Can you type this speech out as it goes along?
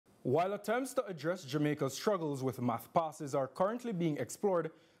While attempts to address Jamaica's struggles with math passes are currently being explored,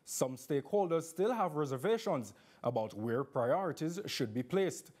 some stakeholders still have reservations about where priorities should be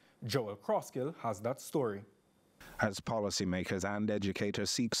placed. Joel Crosskill has that story. As policymakers and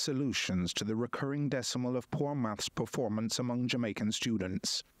educators seek solutions to the recurring decimal of poor maths performance among Jamaican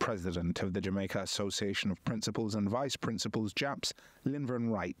students, President of the Jamaica Association of Principals and Vice Principals, JAPS,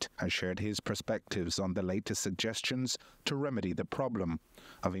 Linvern Wright, has shared his perspectives on the latest suggestions to remedy the problem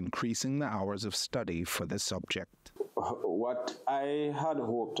of increasing the hours of study for the subject. What I had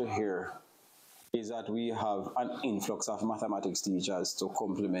hoped to hear is that we have an influx of mathematics teachers to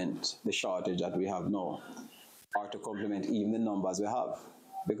complement the shortage that we have now, or to complement even the numbers we have.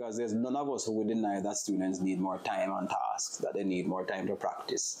 Because there's none of us who would deny that students need more time on tasks, that they need more time to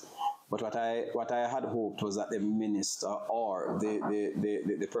practice. But what I had hoped was that the minister or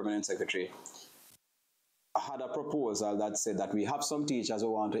the permanent secretary had a proposal that said that we have some teachers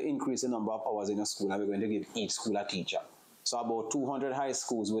who want to increase the number of hours in a school, and we're going to give each school a teacher. So about 200 high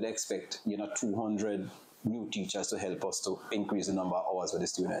schools would expect, 200 new teachers to help us to increase the number of hours for the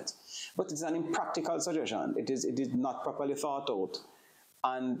students. But it's an impractical suggestion. It is not properly thought out.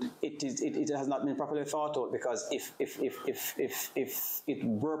 And it has not been properly thought out, because if it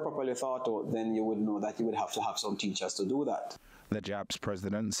were properly thought out, then you would know that you would have to have some teachers to do that. The JAPS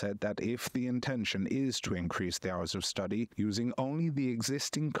president said that if the intention is to increase the hours of study using only the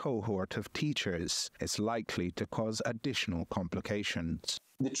existing cohort of teachers, it's likely to cause additional complications.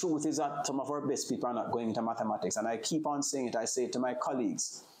 The truth is that some of our best people are not going into mathematics, and I keep on saying it. I say it to my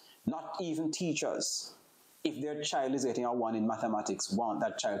colleagues, not even teachers. If their child is getting a 1 in mathematics, want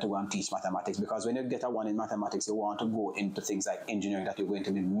that child to go and teach mathematics, because when you get a 1 in mathematics, you want to go into things like engineering that you're going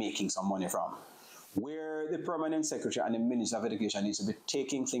to be making some money from. Where the permanent secretary and the Minister of Education needs to be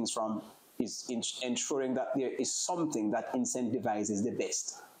taking things from is ensuring that there is something that incentivizes the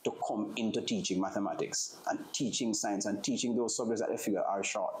best to come into teaching mathematics and teaching science and teaching those subjects that they figure are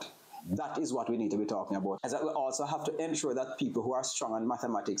short. That is what we need to be talking about. As that we also have to ensure that people who are strong in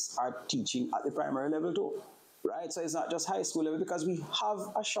mathematics are teaching at the primary level too, right? So it's not just high school level, because we have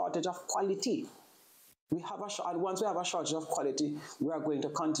a shortage of quality. And once we have a shortage of quality, we are going to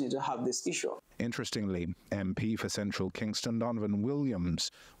continue to have this issue. Interestingly, MP for Central Kingston Donovan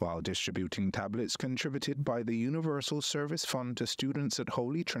Williams, while distributing tablets contributed by the Universal Service Fund to students at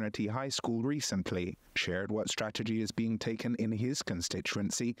Holy Trinity High School recently, shared what strategy is being taken in his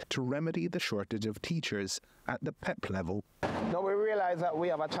constituency to remedy the shortage of teachers at the PEP level. Now we realize that we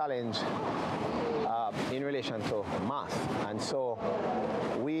have a challenge in relation to math, and so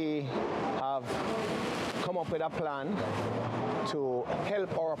we have come up with a plan to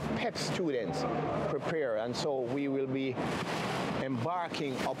help our PEP students prepare, and so we will be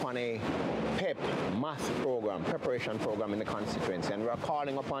embarking upon a PEP math program, preparation program in the constituency, and we are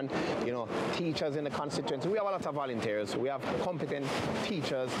calling upon, teachers in the constituency. We have a lot of volunteers, we have competent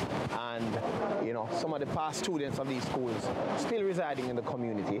teachers, and some of the past students of these schools still residing in the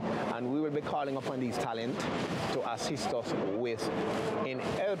community, and we will be calling upon these talent to assist us in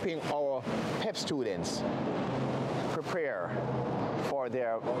helping our PEP students prepare for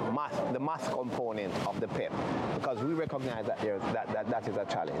the math component of the PEP, because we recognize that that is a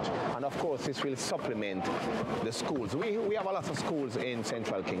challenge. And of course, this will supplement the schools. We have a lot of schools in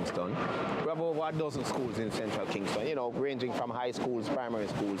Central Kingston. We have over a dozen schools in Central Kingston, ranging from high schools, primary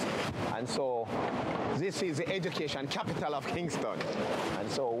schools. And so this is the education capital of Kingston. And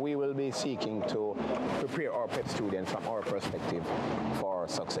so we will be seeking to prepare our PEP students from our perspective for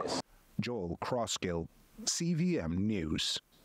success. Joel Crosskill, CVM News.